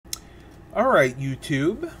Alright,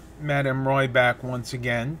 YouTube, Madam Roy back once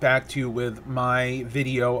again, back to you with my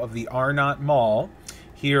video of the Arnot Mall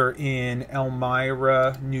here in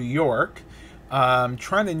Elmira, New York.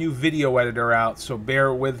 Trying a new video editor out, so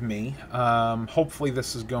bear with me. Hopefully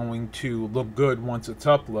this is going to look good once it's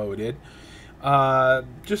uploaded.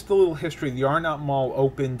 Just a little history. The Arnot Mall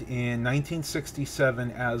opened in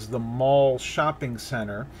 1967 as the Mall Shopping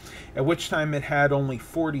Center, at which time it had only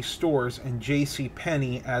 40 stores and J.C.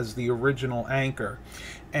 Penney as the original anchor.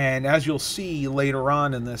 And as you'll see later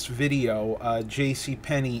on in this video, J.C.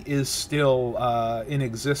 Penney is still in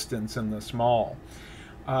existence in this mall.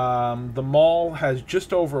 The mall has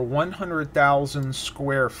just over 100,000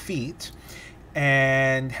 square feet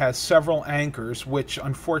and has several anchors, which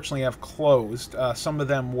unfortunately have closed. Some of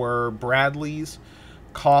them were Bradley's,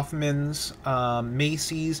 Kaufman's,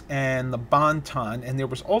 Macy's, and the Bon-Ton, and there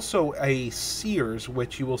was also a Sears,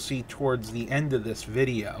 which you will see towards the end of this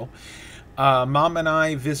video. Mom and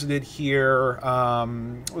I visited here,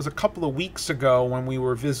 it was a couple of weeks ago when we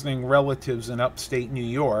were visiting relatives in upstate New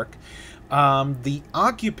York. The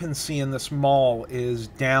occupancy in this mall is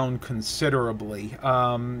down considerably.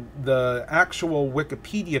 The actual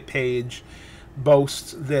Wikipedia page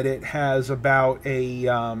boasts that it has about a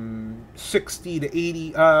 60 to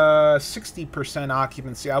 80, 60%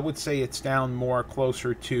 occupancy. I would say it's down more,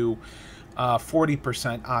 closer to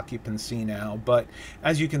 40% occupancy now. But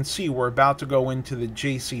as you can see, we're about to go into the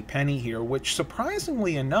J.C. Penney here, which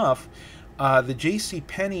surprisingly enough, the J.C.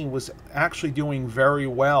 Penney was actually doing very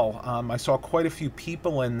well. I saw quite a few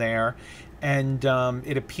people in there, and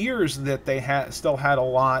it appears that they still had a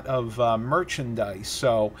lot of merchandise,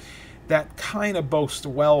 so that kind of bodes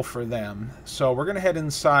well for them. So we're going to head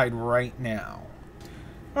inside right now.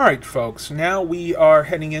 Alright folks, now we are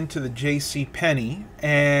heading into the J.C. Penney,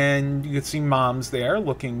 and you can see Mom's there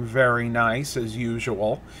looking very nice as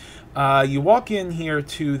usual. You walk in here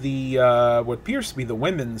to the what appears to be the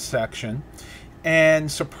women's section, and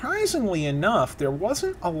surprisingly enough, there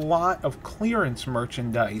wasn't a lot of clearance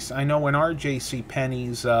merchandise. I know in our J.C.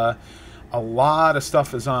 Penney's, a lot of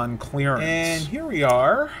stuff is on clearance. And here we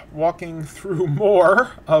are, walking through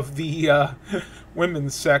more of the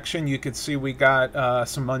women's section. You can see we got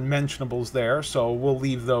some unmentionables there, so we'll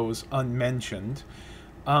leave those unmentioned.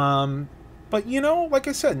 But, you know, like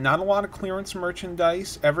I said, not a lot of clearance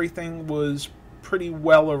merchandise. Everything was pretty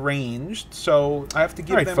well arranged, so I have to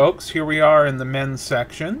give them... Alright, folks, here we are in the men's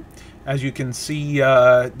section. As you can see,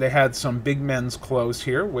 they had some big men's clothes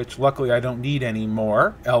here, which luckily I don't need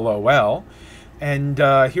anymore, LOL. And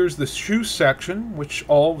here's the shoe section, which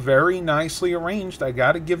all very nicely arranged. I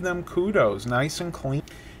gotta give them kudos, nice and clean.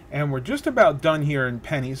 And we're just about done here in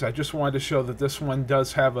Penny's. I just wanted to show that this one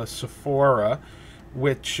does have a Sephora,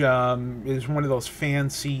 which is one of those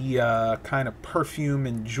fancy kind of perfume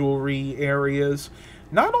and jewelry areas.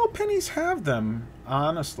 Not all Penny's have them,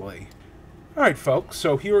 honestly. Alright folks,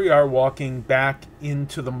 so here we are walking back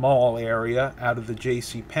into the mall area out of the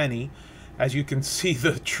J.C. Penney. As you can see,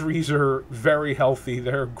 the trees are very healthy.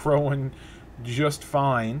 They're growing just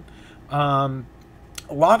fine.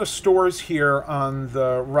 A lot of stores here on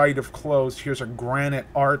the right have closed. Here's a Granite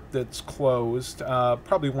Art that's closed.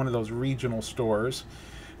 Probably one of those regional stores.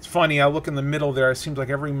 It's funny, I look in the middle there. It seems like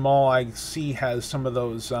every mall I see has some of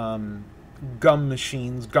those gum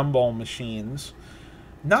machines, gumball machines.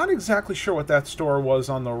 Not exactly sure what that store was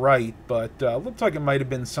on the right, but looked like it might have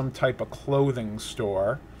been some type of clothing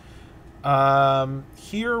store.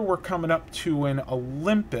 Here we're coming up to an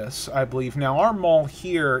Olympus, I believe. Now, our mall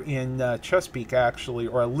here in Chesapeake, actually,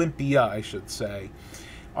 or Olympia, I should say.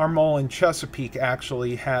 Our mall in Chesapeake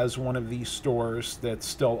actually has one of these stores that's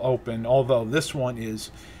still open, although this one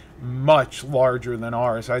is much larger than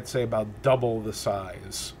ours. I'd say about double the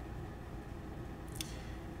size.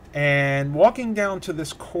 And walking down to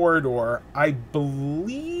this corridor, I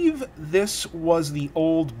believe this was the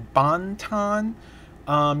old Bon-Ton.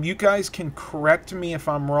 You guys can correct me if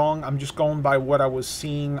I'm wrong. I'm just going by what I was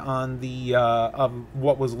seeing on the of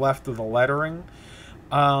what was left of the lettering.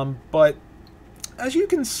 But as you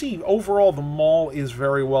can see, overall the mall is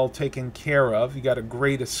very well taken care of. You got a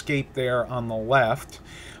great escape there on the left.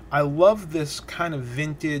 I love this kind of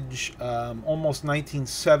vintage, almost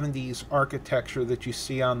 1970s architecture that you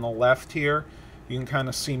see on the left here. You can kind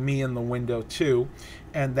of see me in the window too.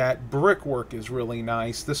 And that brickwork is really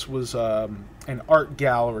nice. This was an art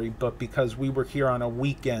gallery, but because we were here on a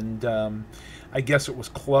weekend, I guess it was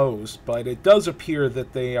closed. But it does appear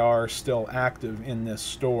that they are still active in this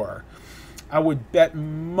store. I would bet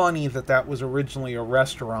money that that was originally a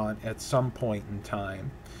restaurant at some point in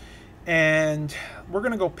time. And we're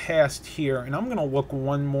going to go past here, and I'm going to look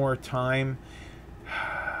one more time.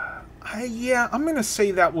 Yeah, I'm going to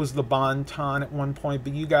say that was the Bonton at one point,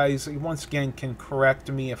 but you guys, once again, can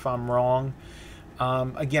correct me if I'm wrong.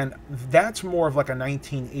 Again, that's more of like a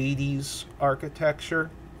 1980s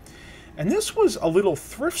architecture. And this was a little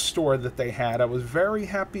thrift store that they had. I was very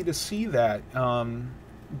happy to see that.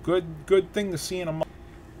 Good thing to see in a mall.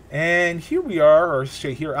 And here we are, or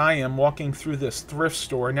say here I am, walking through this thrift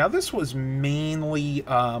store. Now this was mainly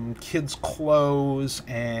kids' clothes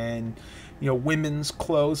and women's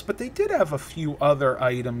clothes, but they did have a few other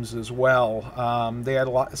items as well. They had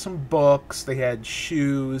some books, they had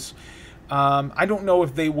shoes. I don't know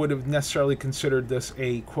if they would have necessarily considered this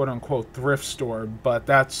a quote-unquote thrift store, but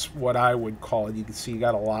that's what I would call it. You can see you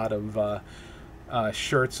got a lot of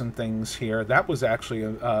shirts and things here. That was actually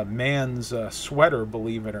a man's sweater,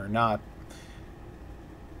 believe it or not.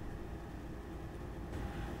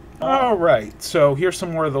 All right, so here's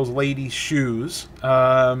some more of those ladies' shoes.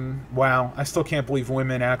 Wow, I still can't believe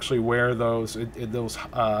women actually wear those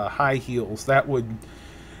high heels. That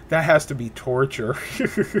has to be torture.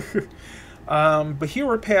 But here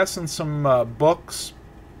we're passing some books.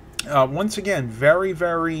 Once again, very,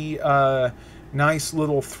 very nice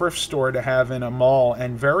little thrift store to have in a mall,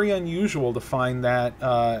 and very unusual to find that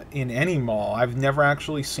in any mall. I've never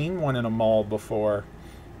actually seen one in a mall before.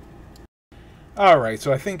 Alright,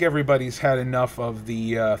 so I think everybody's had enough of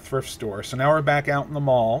the thrift store. So now we're back out in the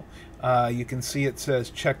mall. You can see it says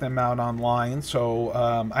check them out online. So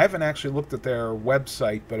I haven't actually looked at their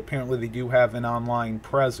website, but apparently they do have an online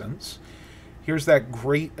presence. Here's that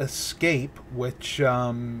Great Escape, which, yeah,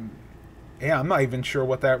 I'm not even sure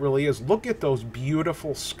what that really is. Look at those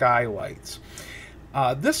beautiful skylights.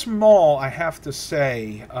 This mall, I have to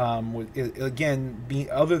say, again,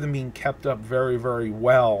 other than being kept up very, very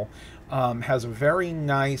well, has a very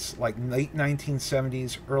nice, like, late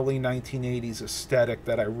 1970s, early 1980s aesthetic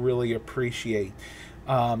that I really appreciate.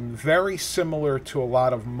 Very similar to a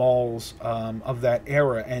lot of malls of that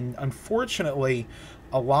era, and unfortunately,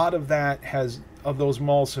 a lot of those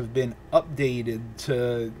malls have been updated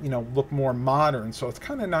to, look more modern. So it's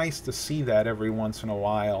kind of nice to see that every once in a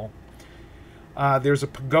while. There's a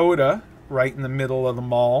pagoda right in the middle of the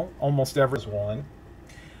mall. Almost every one.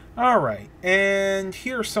 All right, and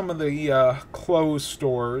here's some of the clothes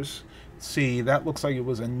stores. See, that looks like it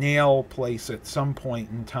was a nail place at some point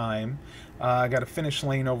in time. I got a Finish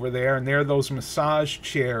Lane over there, and there are those massage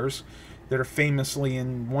chairs that are famously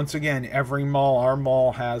in, once again, every mall. Our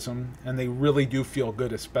mall has them, and they really do feel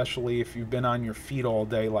good, especially if you've been on your feet all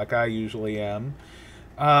day like I usually am.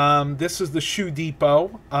 This is the Shoe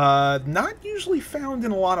Depot. Not usually found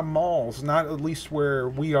in a lot of malls, not at least where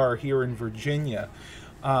we are here in Virginia.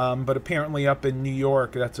 But apparently up in New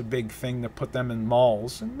York, that's a big thing to put them in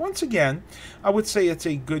malls. And once again, I would say it's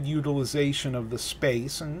a good utilization of the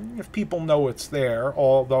space, and if people know it's there,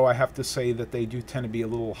 although I have to say that they do tend to be a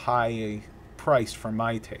little high priced for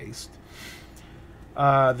my taste.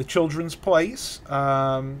 The Children's Place,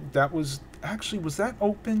 that was that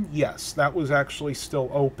open? Yes, that was actually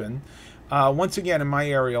still open. Once again, in my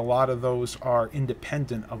area, a lot of those are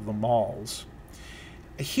independent of the malls.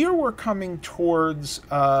 Here we're coming towards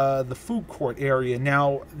the food court area.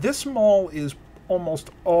 Now, this mall is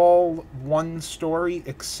almost all one story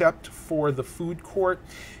except for the food court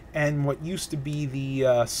and what used to be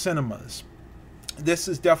the cinemas. This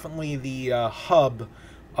is definitely the hub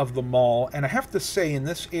of the mall, and I have to say, in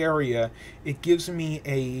this area, it gives me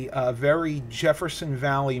a very Jefferson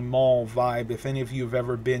Valley Mall vibe. If any of you have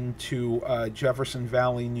ever been to Jefferson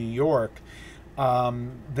Valley, New York,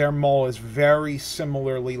 their mall is very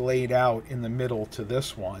similarly laid out in the middle to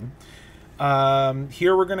this one.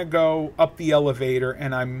 Here we're going to go up the elevator,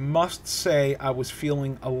 and I must say I was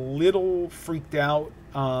feeling a little freaked out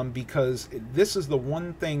because this is the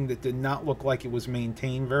one thing that did not look like it was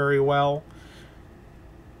maintained very well.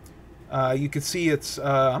 You can see it's,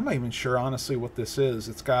 I'm not even sure honestly what this is.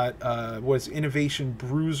 It's got, Innovation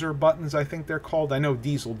Bruiser buttons, I think they're called. I know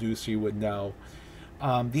Diesel Deucey would know.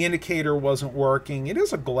 The indicator wasn't working. It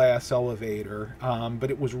is a glass elevator, but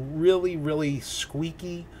it was really, really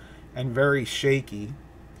squeaky and very shaky.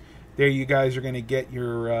 There you guys are going to get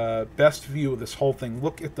your best view of this whole thing.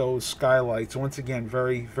 Look at those skylights. Once again,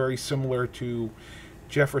 very, very similar to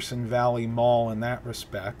Jefferson Valley Mall in that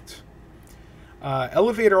respect.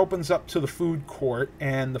 Elevator opens up to the food court,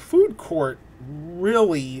 and the food court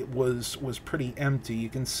really was pretty empty. You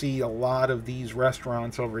can see a lot of these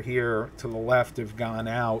restaurants over here to the left have gone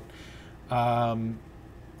out.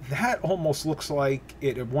 That almost looks like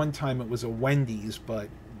it at one time it was a Wendy's, but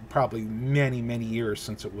probably many, many years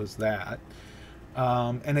since it was that.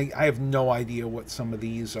 And I have no idea what some of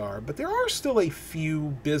these are, but there are still a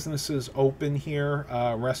few businesses open here,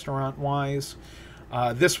 restaurant-wise.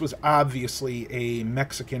 This was obviously a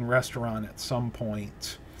Mexican restaurant at some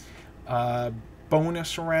point.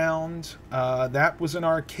 Bonus round, that was an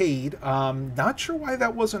arcade. Not sure why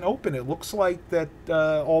that wasn't open. It looks like that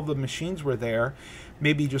all the machines were there,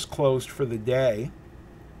 maybe just closed for the day.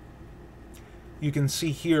 You can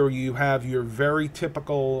see here you have your very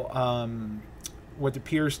typical what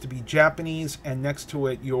appears to be Japanese, and next to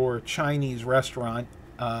it your Chinese restaurant.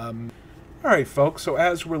 Alright folks, so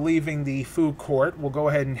as we're leaving the food court, we'll go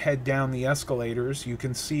ahead and head down the escalators. You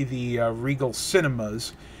can see the Regal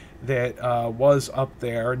Cinemas that was up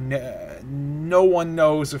there. No one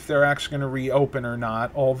knows if they're actually going to reopen or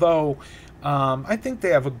not, although I think they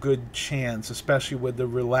have a good chance, especially with the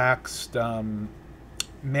relaxed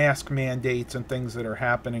mask mandates and things that are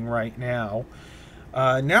happening right now.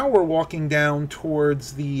 Now we're walking down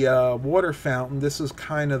towards the water fountain. This is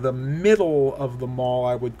kind of the middle of the mall,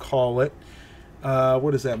 I would call it.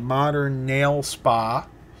 What is that? Modern nail spa.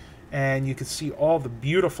 And you can see all the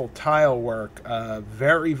beautiful tile work.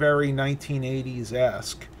 Very, very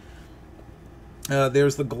 1980s-esque.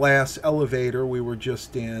 There's the glass elevator we were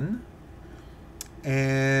just in.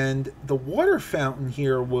 And the water fountain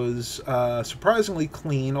here was surprisingly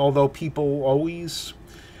clean, although people always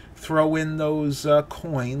throw in those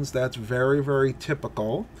coins. That's very, very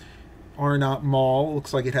typical. Arnot Mall,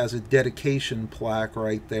 looks like it has a dedication plaque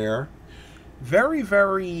right there. Very,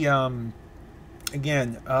 very,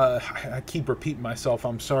 again, I keep repeating myself,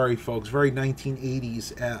 I'm sorry folks, very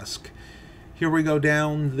 1980s-esque. Here we go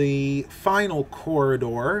down the final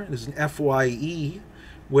corridor. There's an FYE,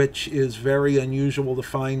 which is very unusual to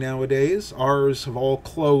find nowadays. Ours have all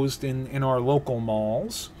closed in our local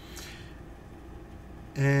malls.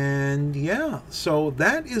 And yeah, so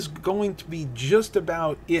that is going to be just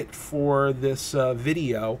about it for this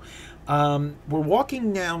video. We're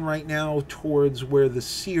walking down right now towards where the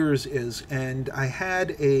Sears is, and I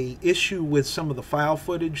had a issue with some of the file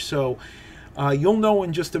footage, so you'll know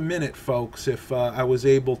in just a minute, folks, if I was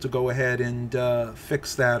able to go ahead and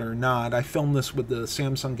fix that or not. I filmed this with the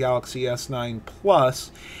Samsung Galaxy S9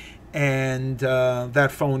 Plus, and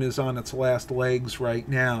that phone is on its last legs right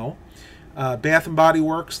now. Bath & Body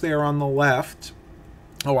Works there on the left.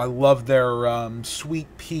 Oh, I love their Sweet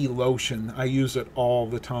Pea lotion. I use it all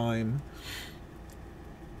the time.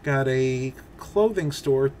 Got a clothing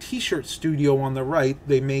store, T-shirt studio on the right.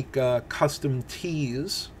 They make custom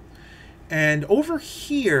tees. And over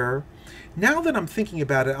here, now that I'm thinking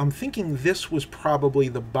about it, I'm thinking this was probably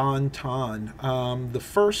the Bon Ton. The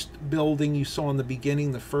first building you saw in the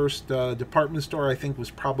beginning, the first department store, I think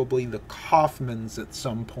was probably the Kaufmann's at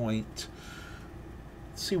some point.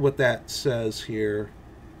 Let's see what that says here.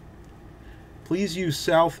 Please use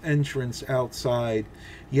south entrance outside.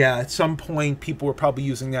 Yeah, at some point people were probably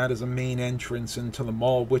using that as a main entrance into the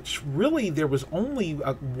mall, which really there was only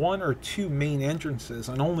one or two main entrances,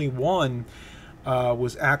 and only one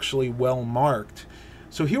was actually well marked.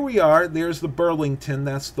 So here we are. There's the Burlington.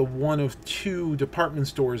 That's the one of two department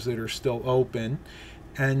stores that are still open,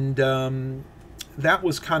 and that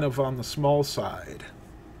was kind of on the small side.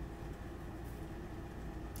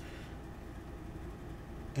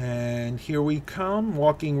 And here we come,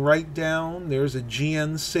 walking right down. There's a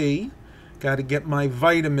GNC. Got to get my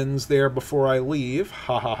vitamins there before I leave.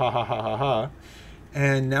 Ha ha ha ha ha ha ha.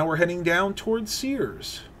 And now we're heading down towards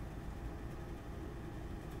Sears.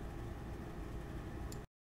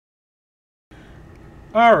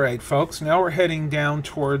 Alright folks, now we're heading down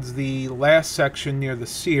towards the last section near the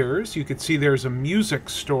Sears. You can see there's a music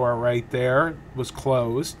store right there. It was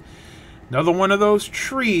closed. Another one of those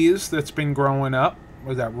trees that's been growing up.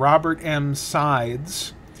 Was that Robert M.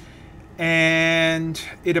 Sides, and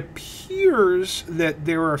it appears that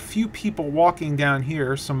there are a few people walking down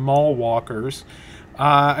here, some mall walkers.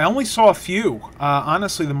 I only saw a few.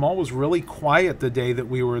 Honestly, the mall was really quiet the day that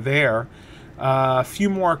we were there. A few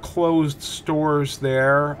more closed stores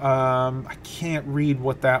there. I can't read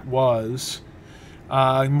what that was.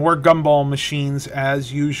 More gumball machines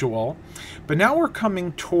as usual. But now we're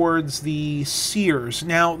coming towards the Sears.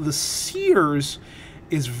 Now, the Sears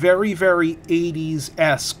is very, very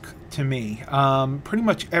 80s-esque to me. Pretty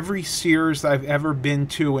much every Sears I've ever been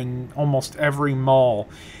to in almost every mall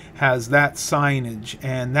has that signage,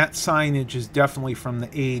 and that signage is definitely from the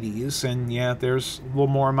 80s. And yeah, there's a little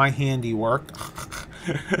more of my handiwork.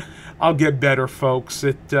 I'll get better, folks.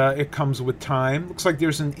 It comes with time. Looks like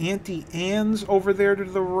there's an Auntie Anne's over there to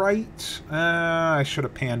the right. I should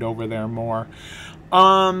have panned over there more.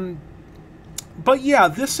 But yeah,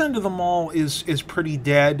 this end of the mall is pretty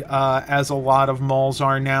dead, as a lot of malls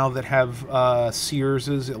are now that have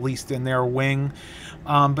Sears's, at least in their wing.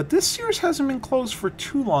 But this Sears hasn't been closed for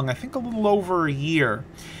too long. I think a little over a year.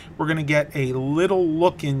 We're going to get a little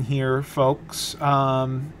look in here, folks.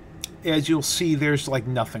 As you'll see, there's like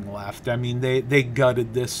nothing left. I mean, they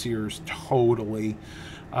gutted this Sears totally.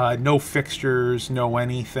 No fixtures, no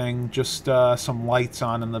anything, just some lights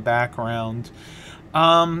on in the background.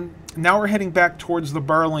 Now we're heading back towards the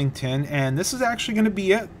Burlington, and this is actually going to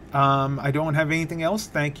be it. I don't have anything else.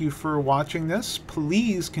 Thank you for watching this.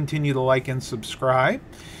 Please continue to like and subscribe.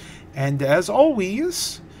 And as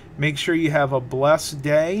always, make sure you have a blessed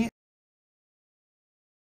day.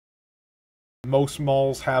 Most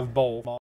malls have both.